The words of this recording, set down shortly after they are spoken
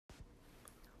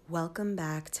Welcome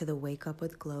back to the Wake Up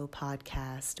with Glow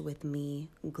podcast with me,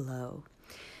 Glow.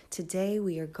 Today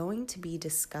we are going to be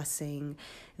discussing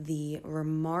the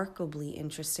remarkably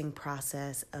interesting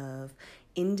process of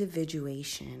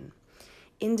individuation.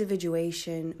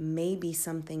 Individuation may be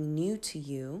something new to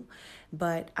you,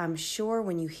 but I'm sure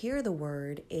when you hear the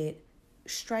word, it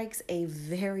strikes a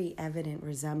very evident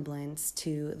resemblance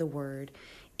to the word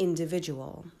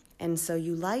individual. And so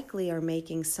you likely are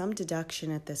making some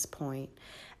deduction at this point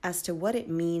as to what it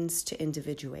means to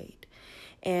individuate.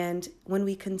 And when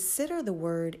we consider the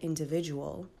word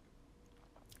individual,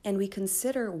 and we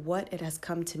consider what it has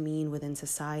come to mean within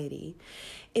society,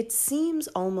 it seems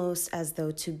almost as though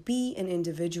to be an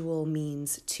individual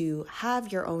means to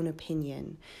have your own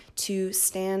opinion, to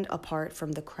stand apart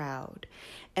from the crowd.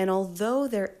 And although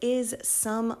there is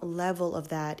some level of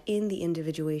that in the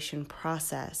individuation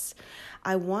process,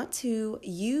 I want to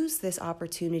use this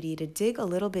opportunity to dig a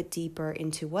little bit deeper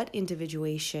into what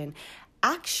individuation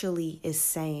actually is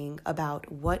saying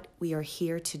about what we are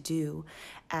here to do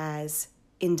as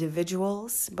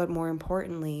individuals, but more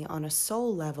importantly, on a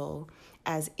soul level,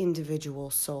 as individual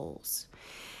souls.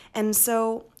 And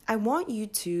so I want you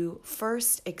to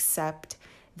first accept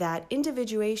that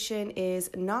individuation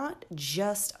is not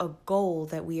just a goal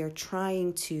that we are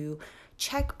trying to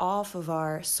check off of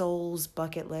our soul's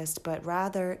bucket list, but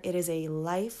rather it is a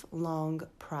lifelong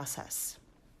process.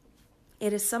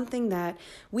 It is something that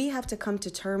we have to come to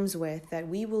terms with, that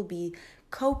we will be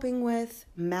coping with,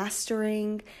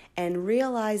 mastering, and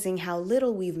realizing how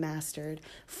little we've mastered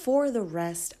for the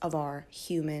rest of our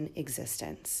human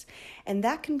existence. And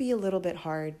that can be a little bit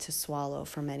hard to swallow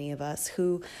for many of us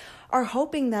who are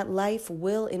hoping that life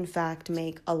will, in fact,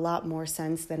 make a lot more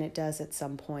sense than it does at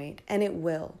some point. And it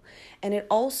will. And it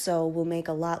also will make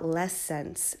a lot less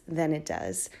sense than it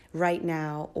does right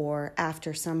now or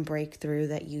after some breakthrough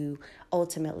that you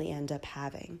ultimately end up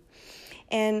having.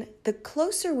 And the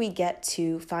closer we get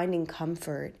to finding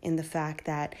comfort in the fact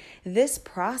that this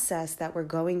process that we're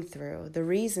going through, the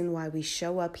reason why we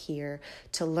show up here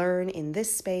to learn in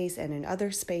this space and in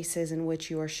other spaces in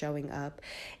which you are showing up,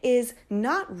 is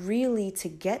not really to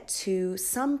get to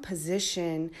some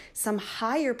position, some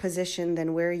higher position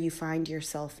than where you find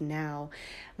yourself now,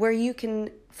 where you can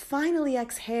finally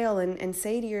exhale and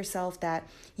say to yourself that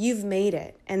you've made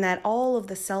it and that all of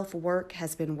the self-work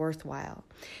has been worthwhile.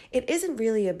 It isn't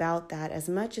really about that as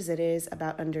much as it is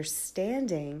about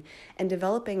understanding and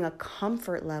developing a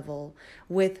comfort level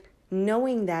with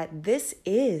knowing that this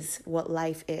is what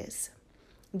life is.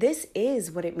 This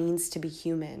is what it means to be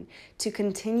human, to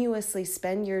continuously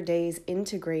spend your days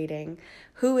integrating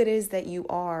who it is that you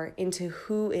are into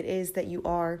who it is that you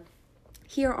are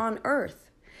here on earth.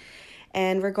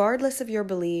 And regardless of your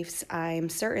beliefs, I'm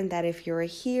certain that if you're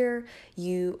here,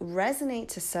 you resonate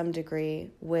to some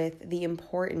degree with the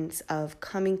importance of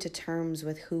coming to terms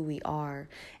with who we are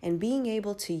and being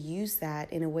able to use that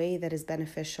in a way that is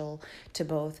beneficial to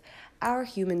both our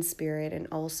human spirit and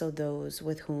also those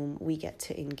with whom we get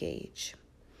to engage.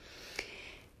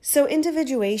 So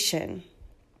individuation.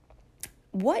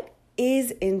 What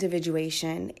is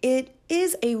individuation? It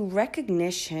is a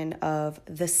recognition of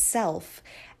the self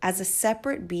as a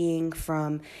separate being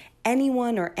from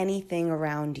anyone or anything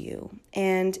around you.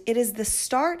 And it is the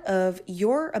start of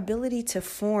your ability to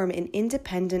form an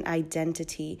independent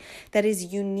identity that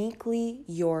is uniquely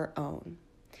your own.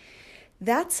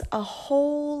 That's a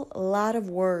whole lot of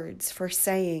words for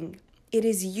saying it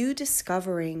is you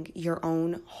discovering your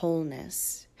own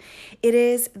wholeness. It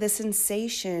is the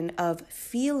sensation of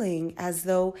feeling as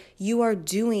though you are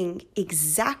doing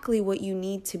exactly what you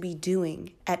need to be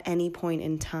doing at any point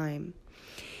in time.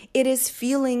 It is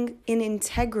feeling in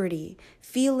integrity,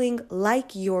 feeling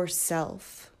like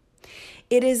yourself.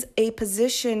 It is a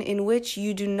position in which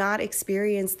you do not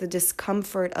experience the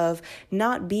discomfort of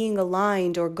not being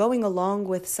aligned or going along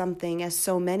with something, as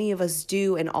so many of us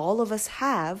do and all of us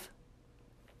have.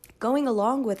 Going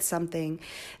along with something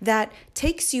that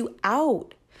takes you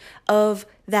out of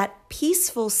that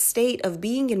peaceful state of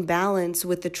being in balance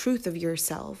with the truth of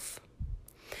yourself.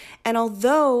 And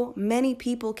although many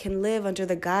people can live under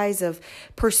the guise of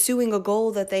pursuing a goal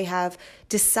that they have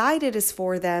decided is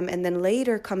for them and then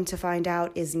later come to find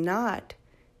out is not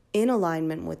in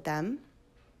alignment with them,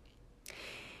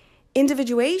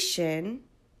 individuation,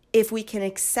 if we can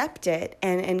accept it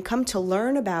and come to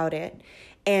learn about it,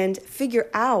 and figure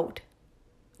out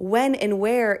when and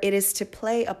where it is to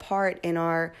play a part in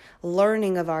our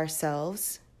learning of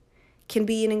ourselves, can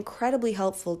be an incredibly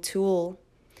helpful tool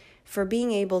for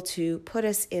being able to put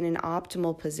us in an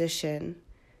optimal position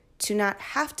to not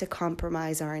have to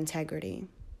compromise our integrity.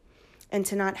 and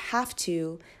to not have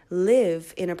to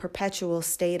live in a perpetual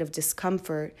state of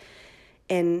discomfort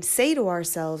and say to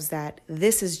ourselves that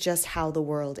this is just how the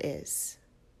world is.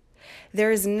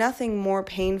 There is nothing more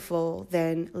painful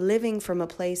than living from a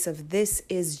place of this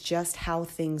is just how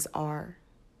things are.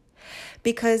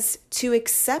 Because to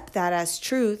accept that as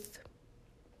truth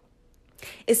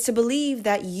is to believe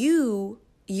that you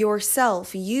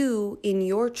yourself, you in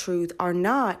your truth, are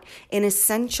not an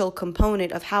essential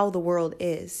component of how the world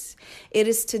is. It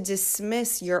is to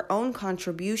dismiss your own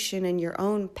contribution and your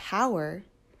own power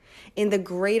in the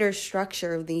greater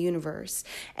structure of the universe.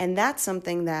 And that's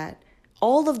something that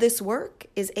all of this work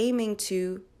is aiming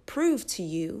to prove to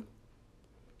you,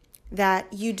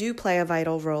 that you do play a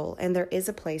vital role and there is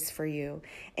a place for you,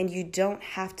 and you don't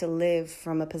have to live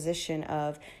from a position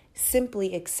of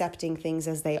simply accepting things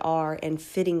as they are and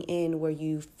fitting in where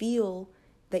you feel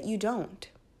that you don't.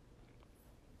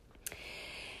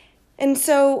 And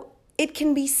so it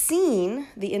can be seen,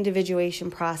 the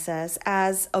individuation process,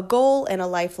 as a goal and a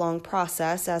lifelong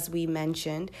process, as we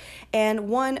mentioned, and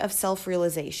one of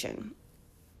self-realization.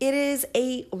 It is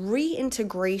a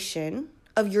reintegration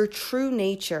of your true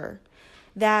nature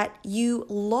that you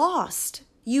lost.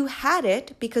 You had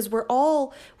it because we're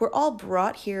all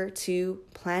brought here to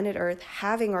planet Earth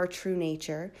having our true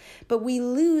nature, but we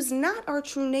lose not our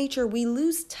true nature, we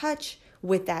lose touch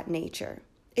with that nature.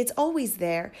 It's always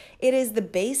there. It is the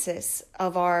basis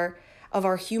of our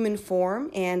human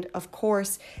form and, of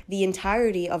course, the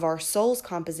entirety of our soul's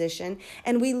composition,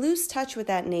 and we lose touch with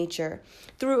that nature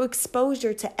through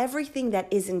exposure to everything that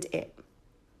isn't it.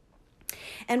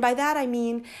 And by that I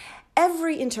mean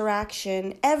every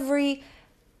interaction, every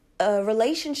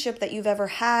relationship that you've ever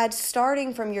had,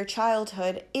 starting from your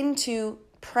childhood into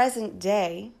present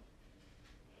day,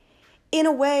 in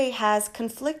a way has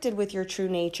conflicted with your true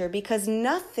nature, because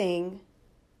nothing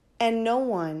and no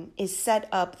one is set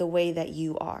up the way that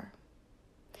you are.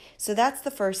 So that's the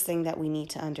first thing that we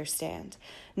need to understand.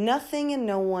 Nothing and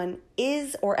no one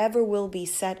is or ever will be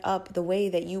set up the way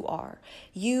that you are.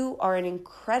 You are an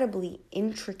incredibly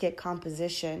intricate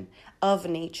composition of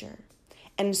nature,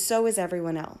 and so is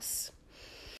everyone else.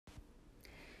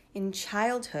 In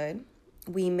childhood,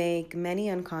 we make many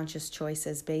unconscious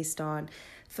choices based on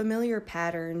familiar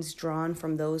patterns drawn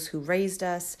from those who raised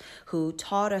us, who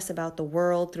taught us about the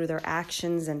world through their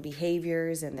actions and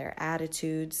behaviors and their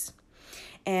attitudes.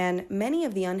 And many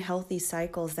of the unhealthy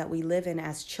cycles that we live in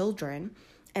as children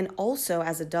and also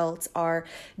as adults are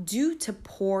due to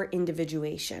poor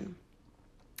individuation.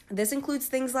 This includes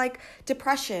things like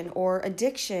depression or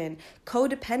addiction,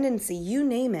 codependency, you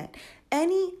name it.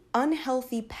 Any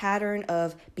unhealthy pattern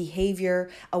of behavior,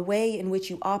 a way in which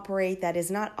you operate that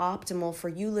is not optimal for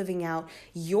you living out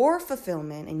your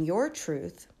fulfillment and your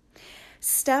truth,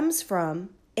 stems from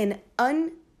an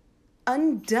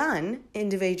undone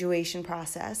individuation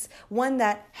process, one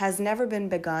that has never been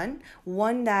begun,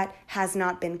 one that has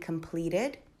not been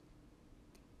completed.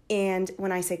 And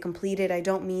when I say completed, I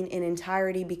don't mean in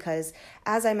entirety, because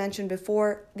as I mentioned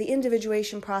before, the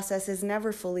individuation process is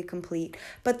never fully complete,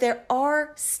 but there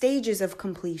are stages of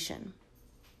completion.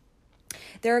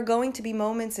 There are going to be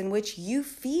moments in which you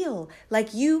feel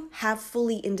like you have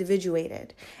fully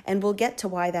individuated, and we'll get to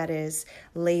why that is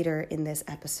later in this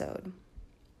episode.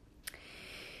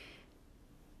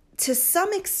 To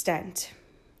some extent,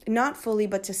 not fully,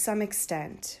 but to some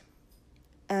extent,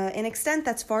 an extent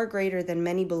that's far greater than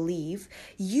many believe,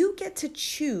 you get to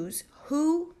choose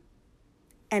who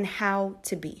and how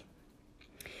to be.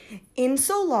 In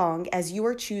so long as you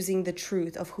are choosing the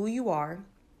truth of who you are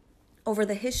over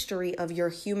the history of your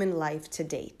human life to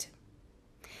date,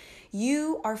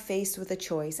 you are faced with a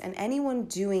choice, and anyone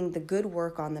doing the good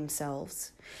work on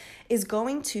themselves is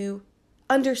going to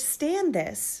understand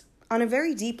this on a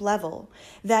very deep level,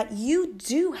 that you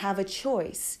do have a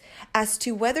choice as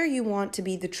to whether you want to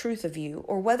be the truth of you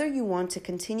or whether you want to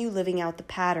continue living out the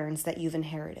patterns that you've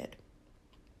inherited.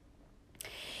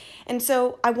 And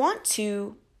so I want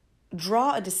to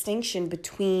draw a distinction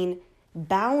between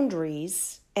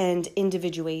boundaries and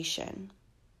individuation,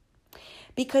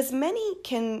 because many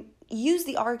can use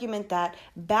the argument that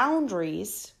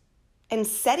boundaries and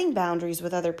setting boundaries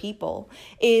with other people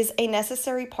is a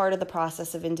necessary part of the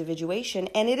process of individuation,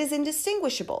 and it is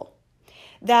indistinguishable.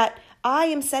 That I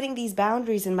am setting these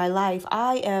boundaries in my life.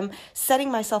 I am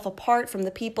setting myself apart from the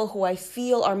people who I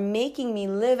feel are making me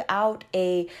live out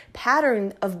a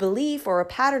pattern of belief or a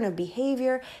pattern of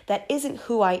behavior that isn't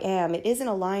who I am. It isn't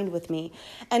aligned with me.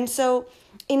 And so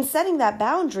in setting that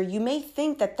boundary, you may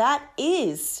think that that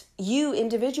is you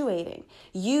individuating,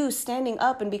 you standing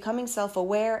up and becoming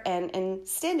self-aware and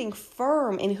standing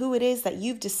firm in who it is that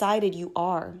you've decided you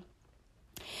are.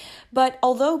 But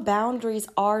although boundaries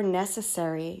are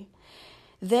necessary,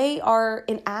 they are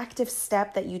an active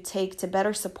step that you take to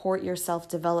better support your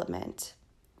self-development.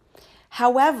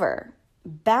 However,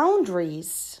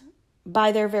 boundaries,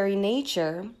 by their very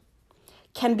nature,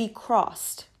 can be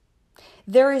crossed.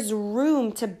 There is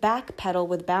room to backpedal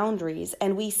with boundaries,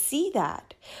 and we see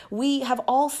that. We have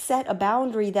all set a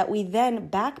boundary that we then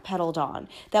backpedaled on,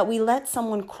 that we let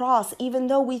someone cross, even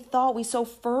though we thought we so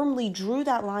firmly drew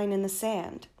that line in the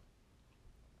sand.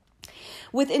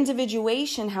 With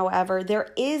individuation, however,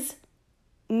 there is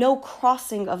no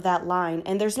crossing of that line,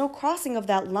 and there's no crossing of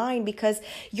that line because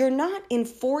you're not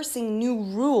enforcing new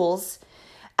rules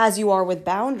as you are with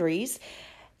boundaries.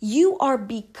 You are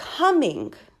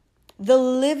becoming the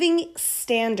living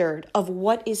standard of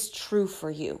what is true for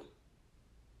you.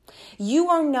 You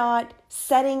are not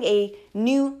setting a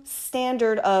new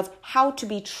standard of how to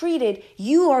be treated.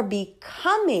 You are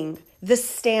becoming the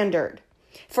standard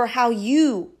for how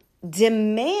you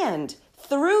demand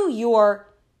through your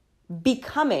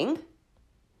becoming,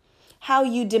 how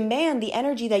you demand the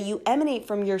energy that you emanate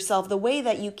from yourself, the way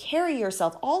that you carry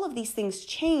yourself. All of these things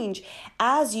change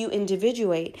as you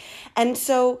individuate. And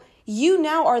so you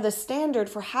now are the standard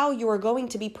for how you are going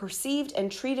to be perceived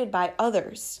and treated by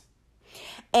others.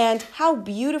 And how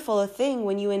beautiful a thing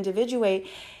when you individuate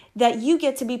that you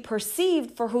get to be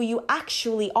perceived for who you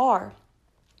actually are.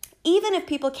 Even if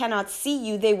people cannot see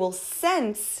you, they will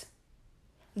sense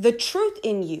the truth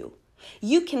in you.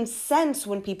 You can sense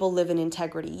when people live in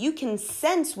integrity. You can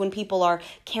sense when people are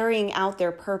carrying out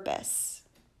their purpose.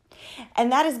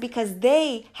 And that is because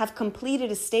they have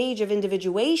completed a stage of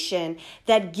individuation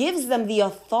that gives them the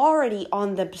authority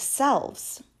on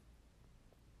themselves.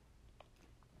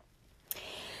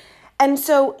 And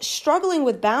so struggling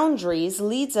with boundaries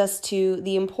leads us to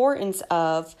the importance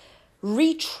of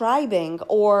retribing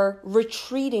or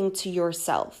retreating to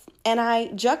yourself. And I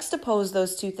juxtapose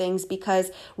those two things because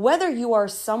whether you are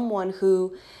someone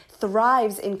who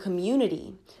thrives in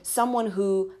community, someone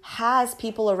who has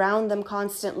people around them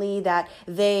constantly that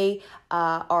they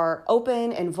are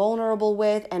open and vulnerable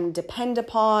with and depend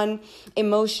upon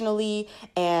emotionally,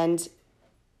 and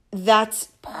that's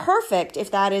perfect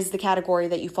if that is the category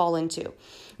that you fall into.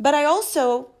 But I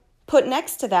also put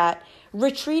next to that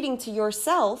retreating to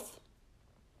yourself,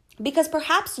 because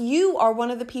perhaps you are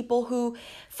one of the people who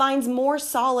finds more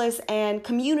solace and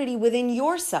community within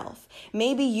yourself.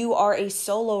 Maybe you are a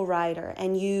solo rider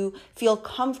and you feel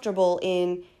comfortable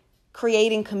in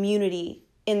creating community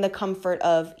in the comfort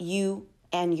of you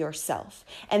and yourself.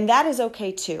 And that is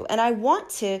okay too. And I want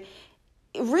to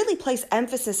really place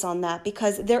emphasis on that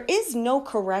because there is no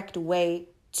correct way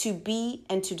to be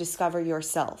and to discover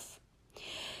yourself.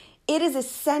 It is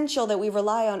essential that we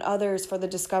rely on others for the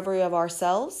discovery of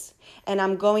ourselves. And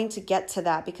I'm going to get to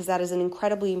that because that is an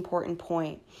incredibly important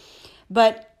point.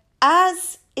 But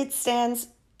as it stands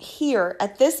here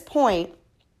at this point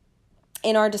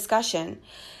in our discussion,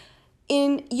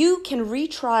 you can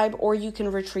retribe or you can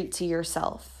retreat to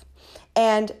yourself.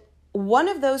 And one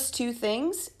of those two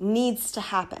things needs to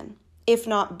happen, if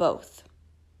not both.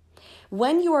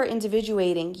 When you are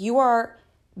individuating, you are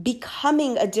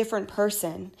becoming a different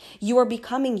person. You are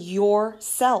becoming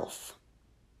yourself.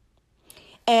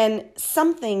 And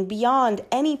something beyond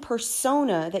any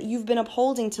persona that you've been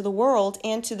upholding to the world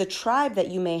and to the tribe that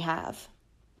you may have.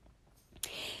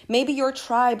 Maybe your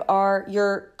tribe are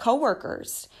your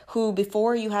coworkers who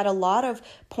before you had a lot of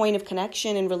point of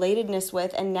connection and relatedness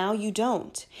with, and now you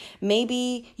don't.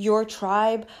 Maybe your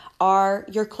tribe are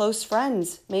your close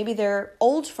friends. Maybe they're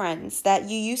old friends that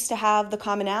you used to have the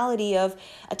commonality of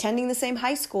attending the same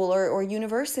high school or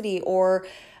university or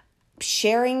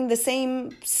sharing the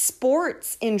same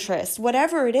sports interest,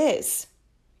 whatever it is.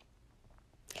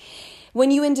 When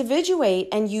you individuate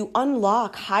and you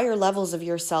unlock higher levels of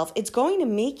yourself, it's going to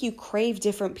make you crave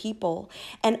different people.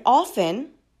 And often,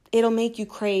 it'll make you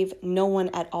crave no one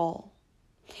at all.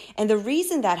 And the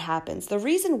reason that happens, the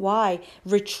reason why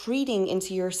retreating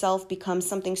into yourself becomes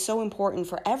something so important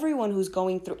for everyone who's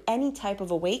going through any type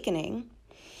of awakening,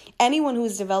 anyone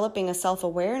who's developing a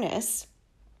self-awareness,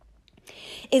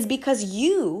 is because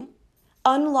you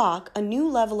unlock a new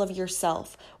level of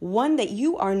yourself, one that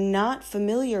you are not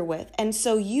familiar with. And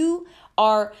so you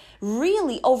are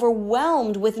really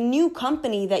overwhelmed with new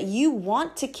company that you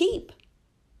want to keep.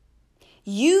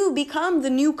 You become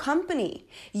the new company.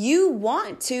 You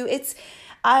want to,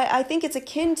 I think it's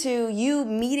akin to you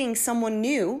meeting someone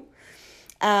new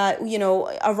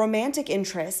a romantic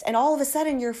interest, and all of a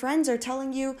sudden your friends are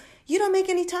telling you, you don't make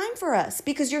any time for us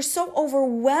because you're so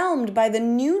overwhelmed by the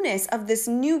newness of this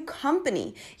new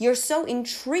company. You're so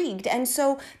intrigued. And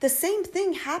so the same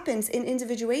thing happens in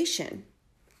individuation.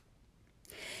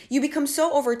 You become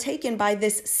so overtaken by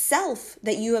this self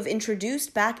that you have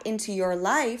introduced back into your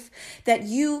life that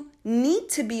you need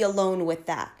to be alone with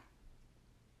that.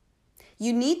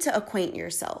 You need to acquaint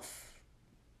yourself.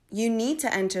 You need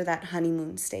to enter that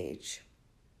honeymoon stage.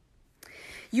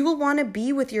 You will want to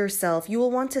be with yourself. You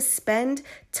will want to spend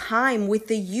time with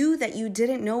the you that you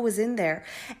didn't know was in there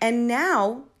and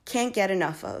now can't get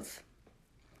enough of.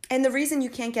 And the reason you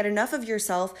can't get enough of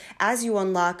yourself as you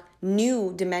unlock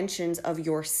new dimensions of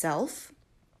yourself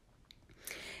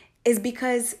is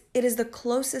because it is the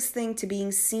closest thing to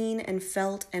being seen and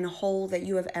felt and whole that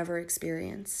you have ever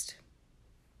experienced.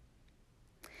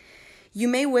 You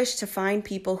may wish to find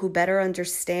people who better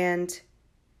understand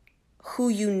who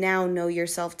you now know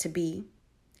yourself to be,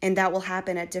 and that will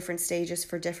happen at different stages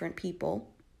for different people.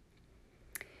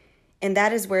 And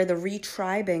that is where the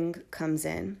retribing comes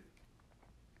in.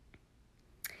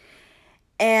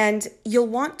 And you'll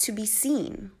want to be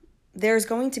seen. There's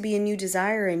going to be a new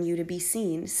desire in you to be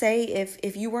seen. Say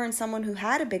if you weren't someone who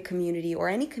had a big community or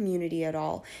any community at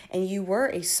all, and you were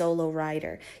a solo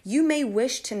rider, you may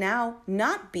wish to now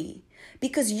not be,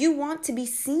 because you want to be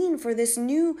seen for this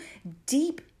new,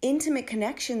 deep, intimate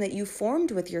connection that you formed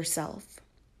with yourself.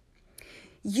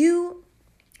 You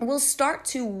will start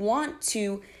to want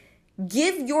to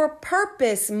give your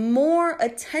purpose more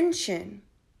attention.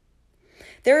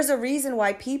 There's a reason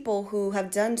why people who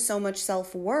have done so much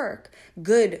self-work,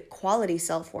 good quality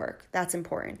self-work, that's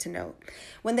important to note.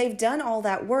 When they've done all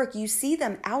that work, you see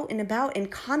them out and about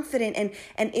and confident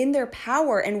and in their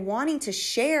power and wanting to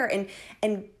share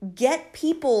and get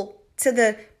people to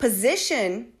the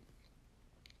position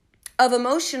of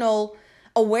emotional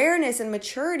awareness and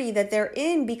maturity that they're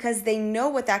in because they know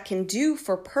what that can do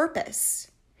for purpose.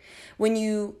 When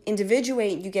you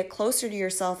individuate, you get closer to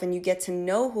yourself and you get to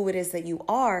know who it is that you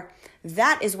are,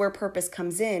 that is where purpose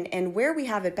comes in. And where we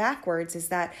have it backwards is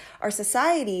that our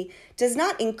society does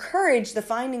not encourage the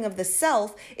finding of the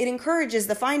self, it encourages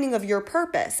the finding of your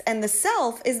purpose. And the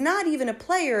self is not even a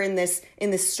player in this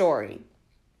story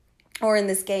or in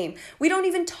this game. We don't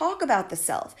even talk about the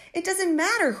self. It doesn't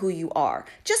matter who you are.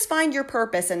 Just find your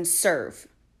purpose and serve.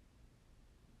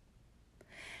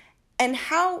 And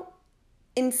how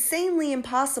insanely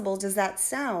impossible does that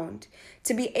sound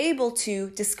to be able to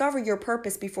discover your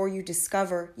purpose before you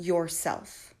discover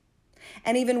yourself?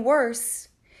 And even worse,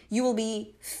 you will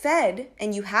be fed,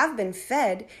 and you have been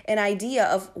fed, an idea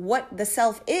of what the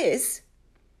self is,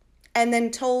 and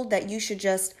then told that you should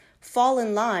just fall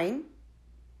in line,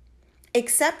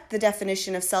 accept the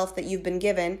definition of self that you've been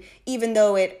given, even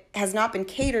though it has not been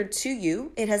catered to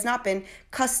you, it has not been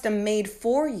custom made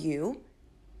for you,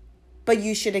 but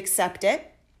you should accept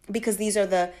it because these are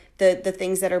the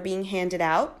things that are being handed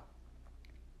out.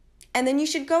 And then you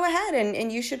should go ahead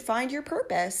and you should find your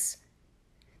purpose.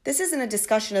 This isn't a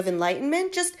discussion of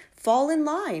enlightenment, just fall in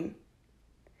line.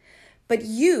 But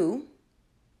you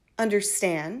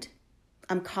understand,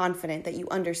 I'm confident that you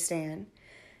understand,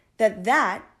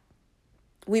 that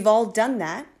we've all done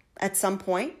that at some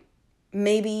point.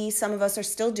 Maybe some of us are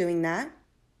still doing that,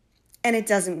 and it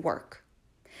doesn't work.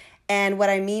 And what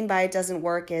I mean by it doesn't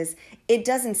work is it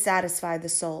doesn't satisfy the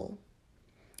soul.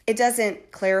 It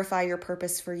doesn't clarify your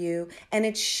purpose for you, and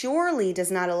it surely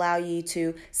does not allow you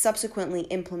to subsequently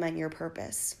implement your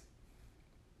purpose.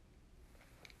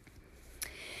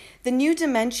 The new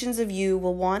dimensions of you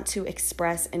will want to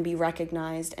express and be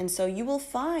recognized, and so you will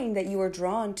find that you are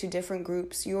drawn to different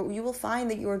groups. You will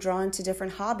find that you are drawn to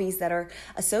different hobbies that are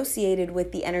associated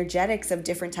with the energetics of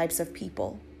different types of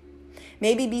people.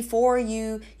 Maybe before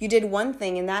you did one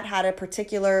thing and that had a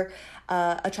particular,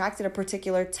 attracted a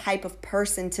particular type of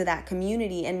person to that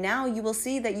community. And now you will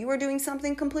see that you are doing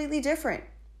something completely different.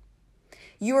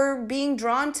 You are being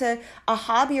drawn to a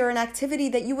hobby or an activity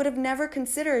that you would have never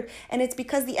considered. And it's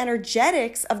because the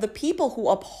energetics of the people who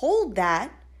uphold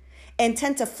that and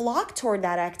tend to flock toward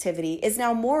that activity is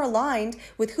now more aligned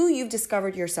with who you've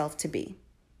discovered yourself to be.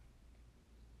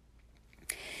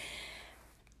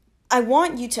 I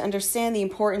want you to understand the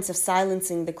importance of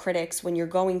silencing the critics when you're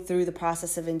going through the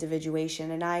process of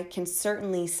individuation. And I can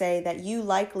certainly say that you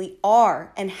likely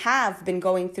are and have been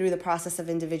going through the process of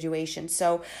individuation.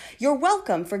 So you're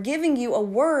welcome for giving you a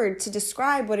word to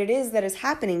describe what it is that is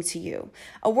happening to you.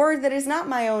 A word that is not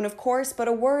my own, of course, but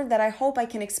a word that I hope I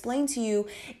can explain to you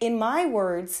in my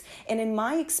words and in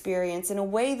my experience in a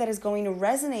way that is going to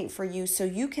resonate for you so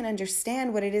you can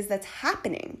understand what it is that's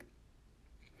happening.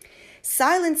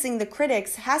 silencing the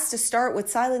critics has to start with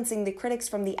silencing the critics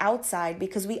from the outside,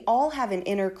 because we all have an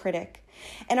inner critic.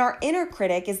 And our inner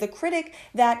critic is the critic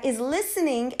that is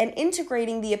listening and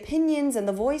integrating the opinions and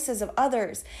the voices of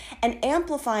others and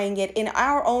amplifying it in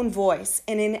our own voice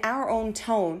and in our own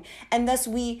tone. And thus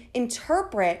we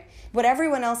interpret what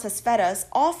everyone else has fed us,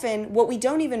 often what we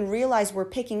don't even realize we're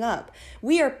picking up.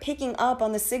 We are picking up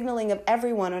on the signaling of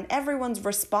everyone, on everyone's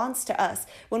response to us.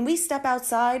 When we step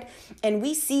outside and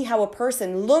we see how a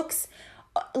person looks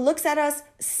at us,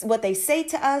 what they say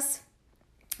to us,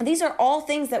 these are all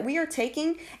things that we are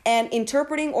taking and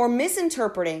interpreting or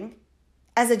misinterpreting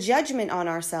as a judgment on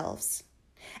ourselves.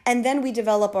 And then we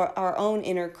develop our own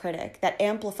inner critic that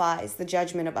amplifies the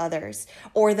judgment of others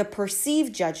or the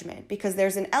perceived judgment, because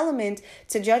there's an element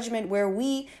to judgment where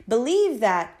we believe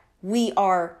that we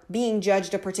are being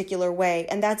judged a particular way,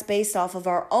 and that's based off of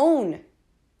our own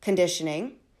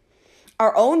conditioning,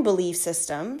 our own belief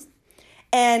systems,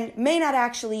 and may not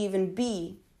actually even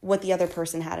be what the other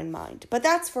person had in mind. But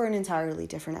that's for an entirely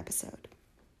different episode.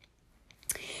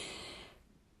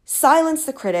 Silence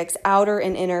the critics, outer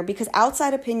and inner, because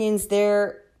outside opinions,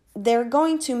 they're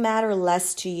going to matter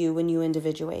less to you when you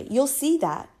individuate. You'll see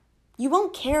that. You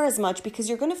won't care as much because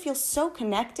you're going to feel so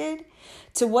connected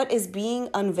to what is being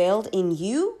unveiled in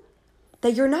you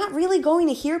that you're not really going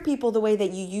to hear people the way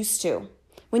that you used to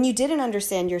when you didn't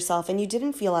understand yourself and you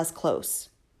didn't feel as close.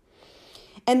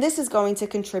 And this is going to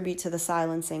contribute to the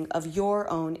silencing of your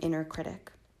own inner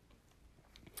critic.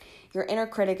 Your inner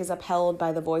critic is upheld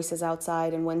by the voices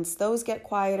outside, and once those get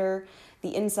quieter,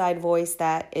 the inside voice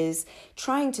that is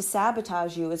trying to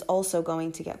sabotage you is also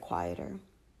going to get quieter.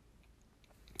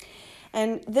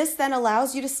 And this then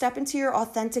allows you to step into your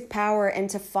authentic power and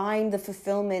to find the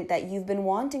fulfillment that you've been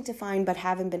wanting to find but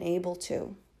haven't been able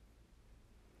to.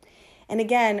 And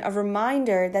again, a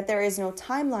reminder that there is no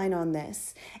timeline on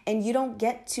this, and you don't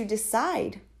get to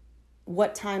decide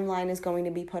what timeline is going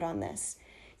to be put on this.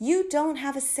 You don't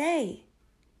have a say.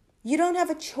 You don't have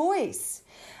a choice.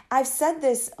 I've said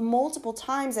this multiple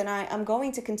times, and I'm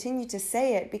going to continue to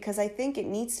say it because I think it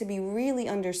needs to be really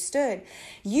understood.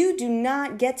 You do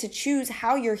not get to choose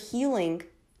how your healing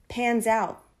pans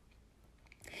out.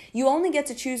 You only get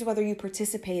to choose whether you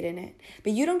participate in it,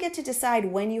 but you don't get to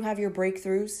decide when you have your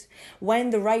breakthroughs, when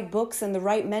the right books and the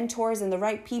right mentors and the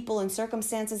right people and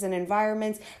circumstances and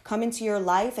environments come into your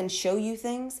life and show you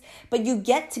things. But you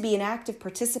get to be an active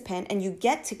participant, and you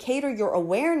get to cater your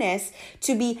awareness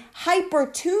to be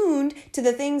hyper-tuned to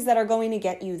the things that are going to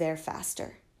get you there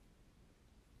faster.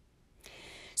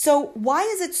 So why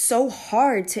is it so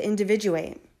hard to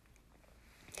individuate?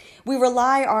 We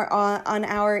rely on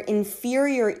our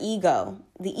inferior ego.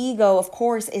 The ego, of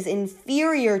course, is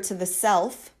inferior to the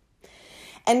self.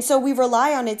 And so we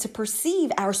rely on it to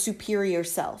perceive our superior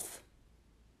self.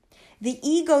 The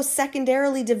ego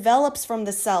secondarily develops from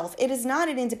the self. It is not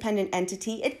an independent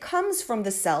entity. It comes from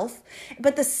the self.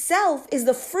 But the self is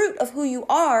the fruit of who you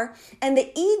are, and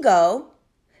the ego,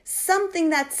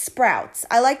 something that sprouts.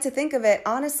 I like to think of it,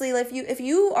 honestly, if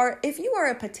you are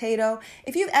a potato,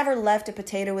 if you've ever left a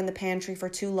potato in the pantry for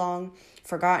too long,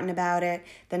 forgotten about it,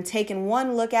 then taken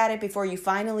one look at it before you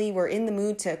finally were in the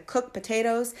mood to cook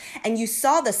potatoes, and you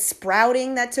saw the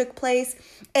sprouting that took place,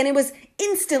 and it was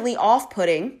instantly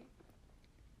off-putting,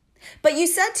 but you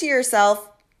said to yourself,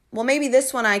 well, maybe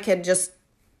this one I could just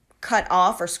cut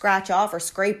off or scratch off or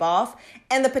scrape off,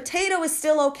 and the potato is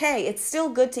still okay. It's still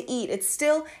good to eat. It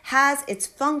still has its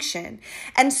function.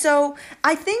 And so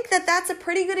I think that that's a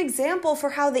pretty good example for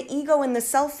how the ego and the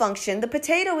self function. The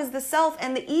potato is the self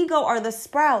and the ego are the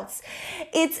sprouts.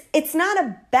 It's not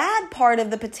a bad part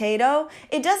of the potato.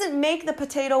 It doesn't make the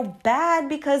potato bad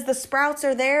because the sprouts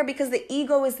are there, because the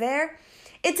ego is there.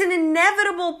 It's an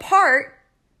inevitable part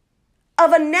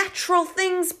of a natural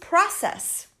things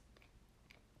process.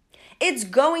 It's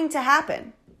going to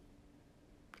happen.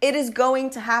 It is going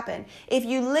to happen. If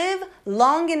you live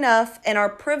long enough and are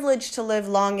privileged to live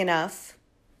long enough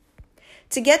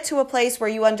to get to a place where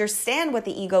you understand what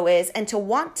the ego is and to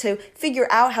want to figure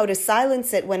out how to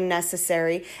silence it when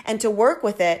necessary and to work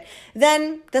with it,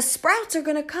 then the sprouts are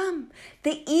going to come.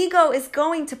 The ego is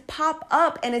going to pop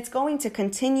up, and it's going to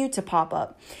continue to pop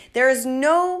up. There is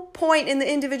no point in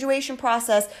the individuation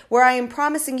process where I am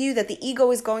promising you that the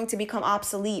ego is going to become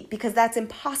obsolete, because that's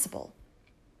impossible.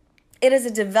 It is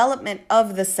a development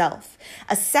of the self,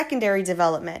 a secondary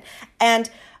development, and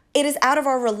it is out of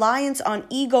our reliance on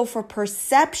ego for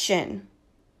perception.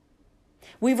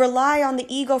 We rely on the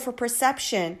ego for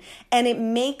perception, and it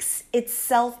makes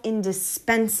itself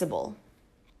indispensable.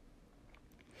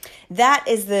 That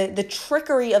is the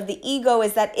trickery of the ego,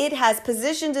 is that it has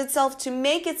positioned itself to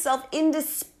make itself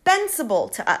indispensable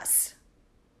to us.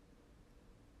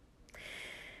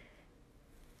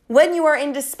 When you are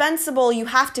indispensable, you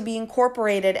have to be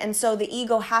incorporated. And so the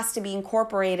ego has to be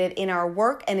incorporated in our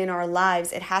work and in our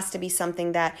lives. It has to be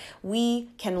something that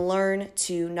we can learn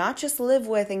to not just live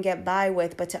with and get by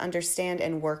with, but to understand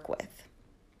and work with.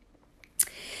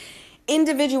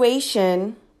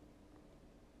 Individuation,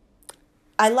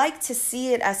 I like to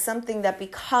see it as something that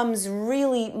becomes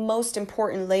really most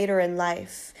important later in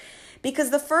life.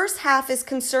 Because the first half is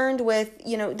concerned with,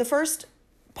 the first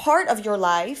part of your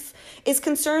life is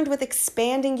concerned with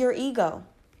expanding your ego.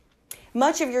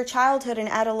 Much of your childhood and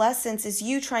adolescence is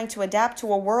you trying to adapt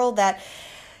to a world that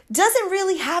doesn't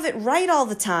really have it right all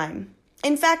the time.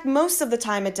 In fact, most of the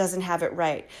time it doesn't have it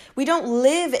right. We don't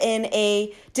live in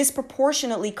a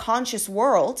disproportionately conscious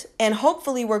world, and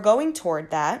hopefully we're going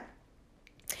toward that.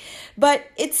 But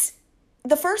it's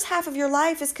the first half of your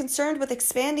life is concerned with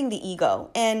expanding the ego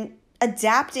and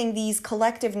adapting these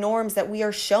collective norms that we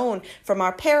are shown from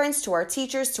our parents to our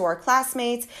teachers to our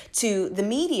classmates to the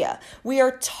media. We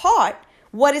are taught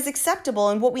what is acceptable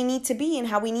and what we need to be and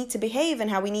how we need to behave and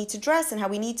how we need to dress and how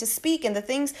we need to speak and the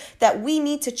things that we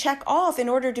need to check off in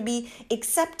order to be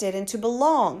accepted and to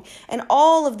belong. And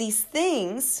all of these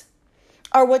things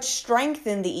are what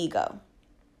strengthen the ego.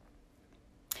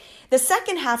 The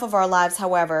second half of our lives,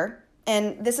 however,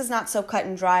 and this is not so cut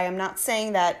and dry. I'm not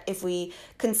saying that if we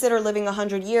consider living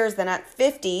 100 years, then at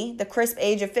 50, the crisp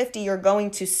age of 50, you're going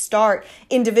to start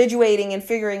individuating and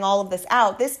figuring all of this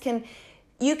out.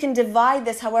 You can divide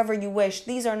this however you wish.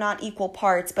 These are not equal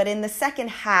parts. But in the second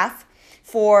half,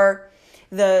 for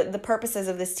the purposes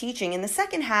of this teaching, in the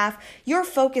second half, you're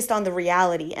focused on the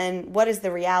reality. And what is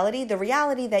the reality? The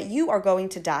reality that you are going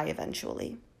to die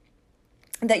eventually.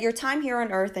 That your time here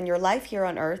on earth and your life here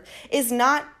on earth is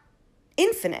not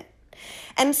infinite.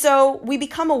 And so we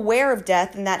become aware of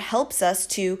death, and that helps us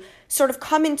to sort of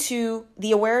come into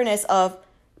the awareness of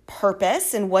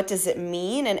purpose and what does it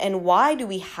mean and why do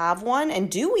we have one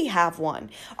and do we have one?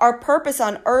 Our purpose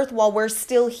on earth while we're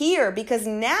still here, because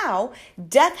now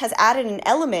death has added an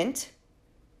element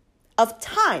of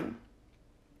time.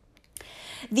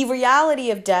 The reality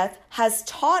of death has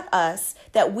taught us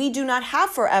that we do not have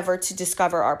forever to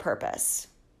discover our purpose.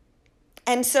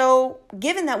 And so,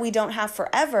 given that we don't have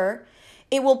forever,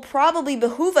 it will probably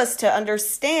behoove us to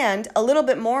understand a little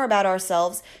bit more about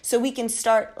ourselves so we can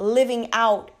start living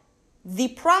out the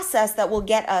process that will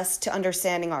get us to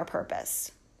understanding our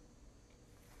purpose.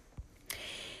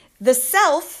 The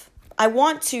self, I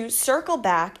want to circle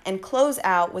back and close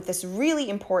out with this really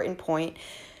important point.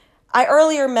 I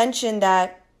earlier mentioned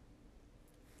that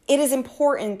it is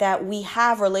important that we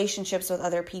have relationships with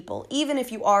other people, even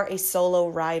if you are a solo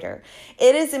rider.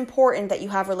 It is important that you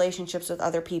have relationships with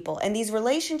other people, and these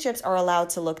relationships are allowed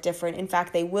to look different. In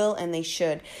fact, they will and they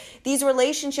should. These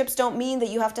relationships don't mean that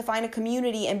you have to find a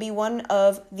community and be one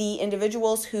of the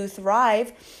individuals who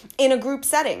thrive in a group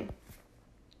setting.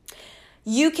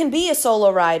 You can be a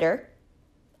solo rider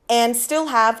and still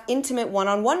have intimate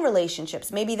one-on-one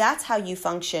relationships. Maybe that's how you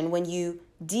function when you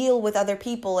deal with other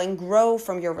people and grow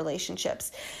from your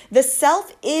relationships. The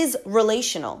self is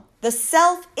relational. The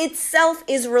self itself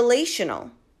is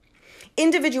relational.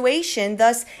 Individuation,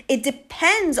 thus, it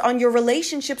depends on your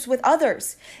relationships with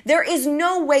others. There is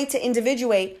no way to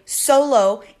individuate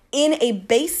solo in a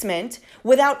basement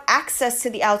without access to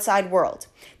the outside world.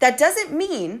 That doesn't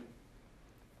mean,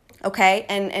 okay,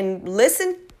 and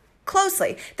listen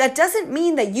closely. That doesn't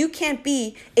mean that you can't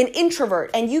be an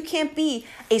introvert and you can't be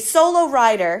a solo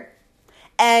rider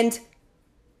and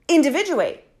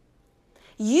individuate.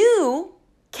 You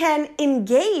can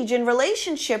engage in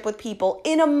relationship with people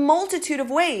in a multitude of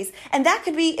ways. And that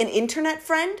could be an internet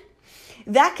friend.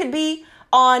 That could be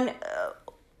on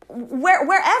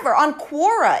wherever, on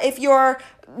Quora, if you're,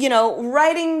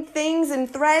 writing things in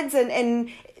threads and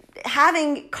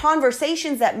having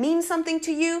conversations that mean something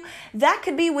to you. That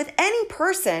could be with any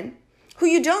person who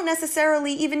you don't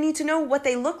necessarily even need to know what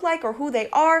they look like or who they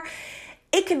are.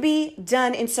 It could be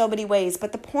done in so many ways,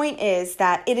 but the point is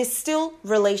that it is still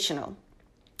relational.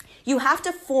 You have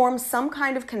to form some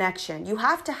kind of connection. You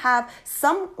have to have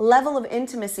some level of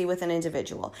intimacy with an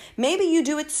individual. Maybe you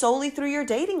do it solely through your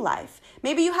dating life.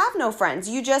 Maybe you have no friends.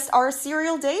 You just are a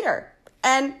serial dater.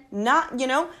 And not,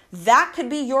 that could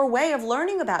be your way of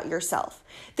learning about yourself.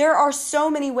 There are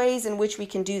so many ways in which we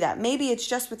can do that. Maybe it's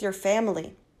just with your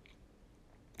family.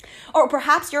 Or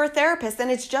perhaps you're a therapist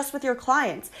and it's just with your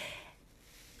clients.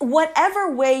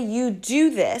 Whatever way you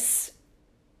do this,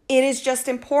 it is just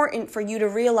important for you to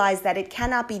realize that it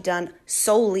cannot be done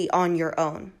solely on your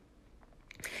own.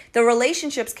 The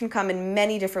relationships can come in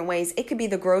many different ways. It could be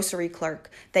the grocery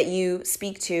clerk that you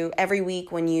speak to every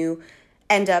week when you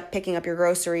end up picking up your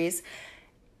groceries.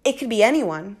 It could be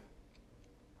anyone.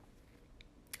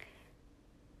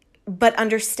 But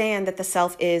understand that the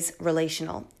self is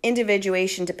relational.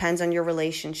 Individuation depends on your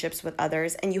relationships with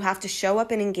others, and you have to show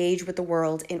up and engage with the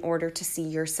world in order to see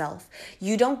yourself.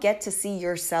 You don't get to see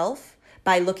yourself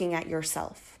by looking at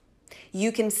yourself.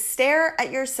 You can stare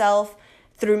at yourself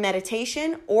through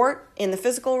meditation or in the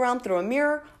physical realm through a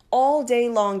mirror all day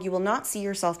long. You will not see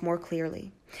yourself more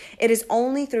clearly. It is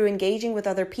only through engaging with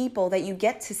other people that you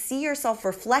get to see yourself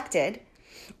reflected,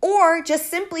 or just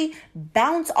simply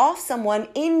bounce off someone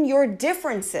in your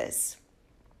differences.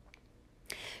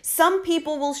 Some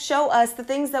people will show us the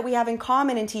things that we have in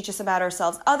common and teach us about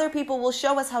ourselves. Other people will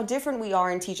show us how different we are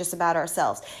and teach us about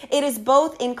ourselves. It is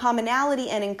both in commonality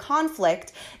and in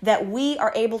conflict that we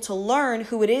are able to learn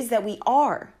who it is that we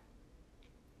are.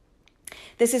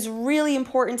 This is really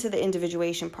important to the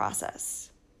individuation process.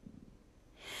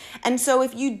 And so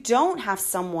if you don't have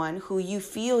someone who you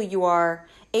feel you are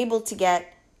able to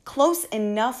get close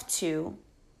enough to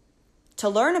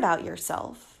learn about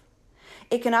yourself,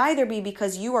 it can either be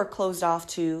because you are closed off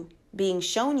to being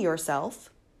shown yourself,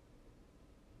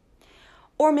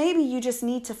 or maybe you just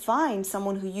need to find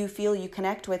someone who you feel you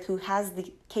connect with who has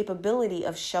the capability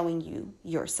of showing you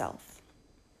yourself.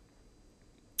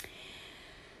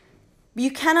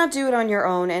 You cannot do it on your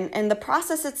own, and the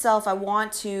process itself, I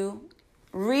want to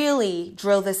really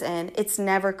drill this in. It's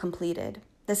never completed.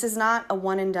 This is not a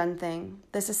one and done thing.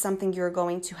 This is something you're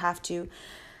going to have to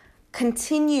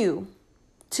continue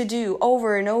to do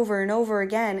over and over and over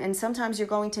again. And sometimes you're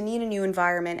going to need a new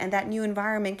environment, and that new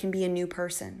environment can be a new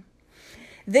person.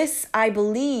 This, I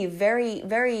believe very,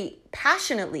 very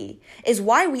passionately, is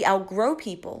why we outgrow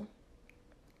people.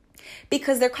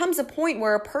 Because there comes a point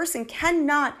where a person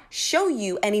cannot show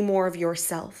you any more of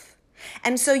yourself.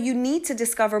 And so you need to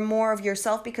discover more of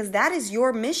yourself, because that is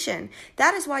your mission.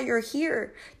 That is why you're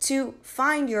here, to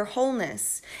find your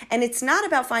wholeness. And it's not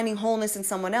about finding wholeness in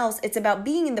someone else. It's about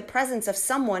being in the presence of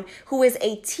someone who is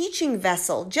a teaching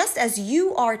vessel, just as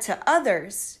you are to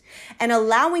others, and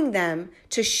allowing them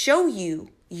to show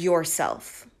you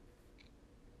yourself.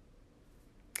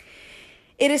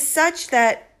 It is such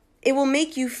that it will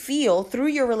make you feel through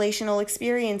your relational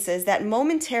experiences that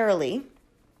momentarily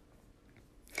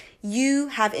you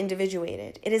have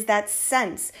individuated. It is that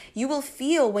sense you will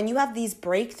feel when you have these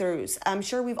breakthroughs. I'm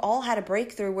sure we've all had a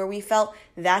breakthrough where we felt,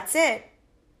 that's it.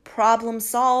 Problem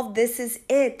solved. This is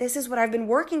it. This is what I've been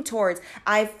working towards.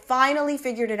 I finally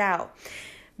figured it out.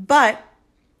 But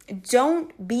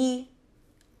don't be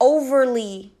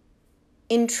overly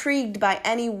intrigued by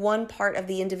any one part of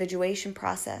the individuation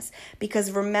process,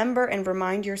 because remember and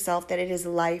remind yourself that it is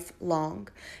lifelong.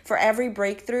 For every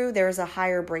breakthrough, there is a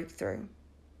higher breakthrough.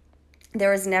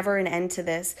 There is never an end to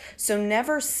this. So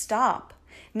never stop.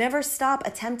 Never stop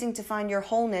attempting to find your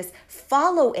wholeness.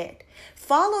 Follow it.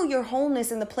 Follow your wholeness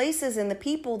in the places and the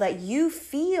people that you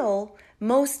feel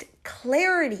most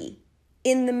clarity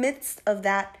in the midst of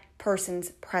that person's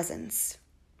presence.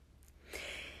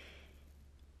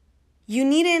 You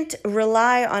needn't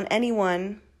rely on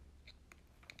anyone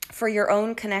for your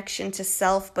own connection to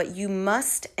self, but you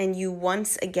must, and you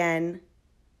once again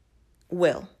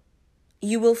will.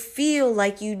 You will feel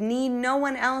like you need no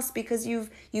one else because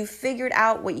you've figured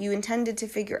out what you intended to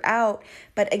figure out.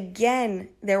 But again,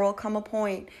 there will come a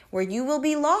point where you will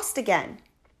be lost again.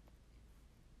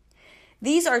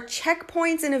 These are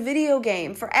checkpoints in a video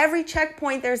game. For every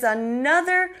checkpoint, there's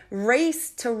another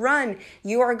race to run.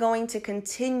 You are going to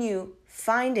continue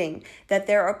finding that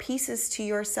there are pieces to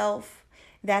yourself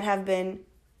that have been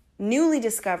newly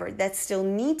discovered, that still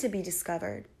need to be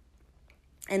discovered.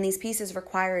 And these pieces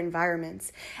require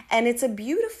environments. And it's a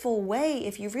beautiful way,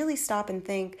 if you really stop and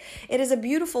think, it is a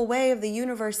beautiful way of the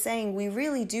universe saying we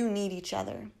really do need each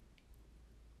other.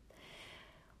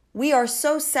 We are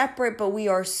so separate, but we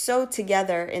are so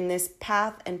together in this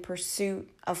path and pursuit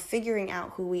of figuring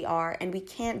out who we are. And we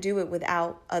can't do it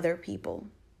without other people.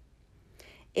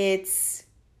 It's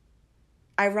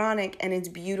ironic and it's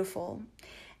beautiful.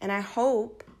 And I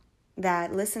hope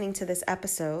that listening to this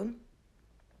episode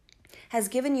has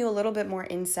given you a little bit more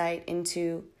insight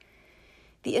into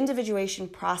the individuation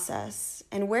process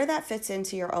and where that fits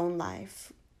into your own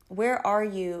life. Where are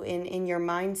you in your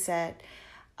mindset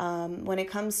when it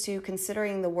comes to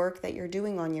considering the work that you're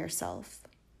doing on yourself?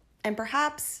 And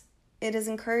perhaps it has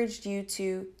encouraged you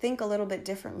to think a little bit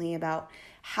differently about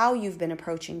how you've been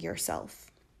approaching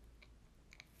yourself.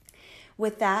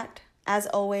 With that, as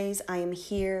always, I am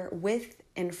here with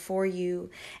and for you.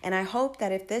 And I hope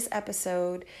that if this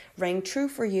episode rang true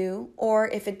for you, or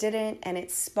if it didn't and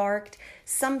it sparked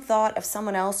some thought of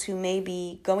someone else who may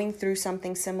be going through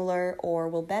something similar or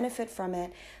will benefit from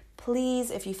it, please,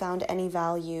 if you found any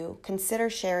value, consider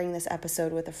sharing this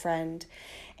episode with a friend.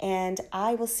 And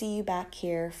I will see you back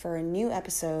here for a new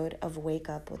episode of Wake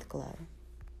Up with Glow.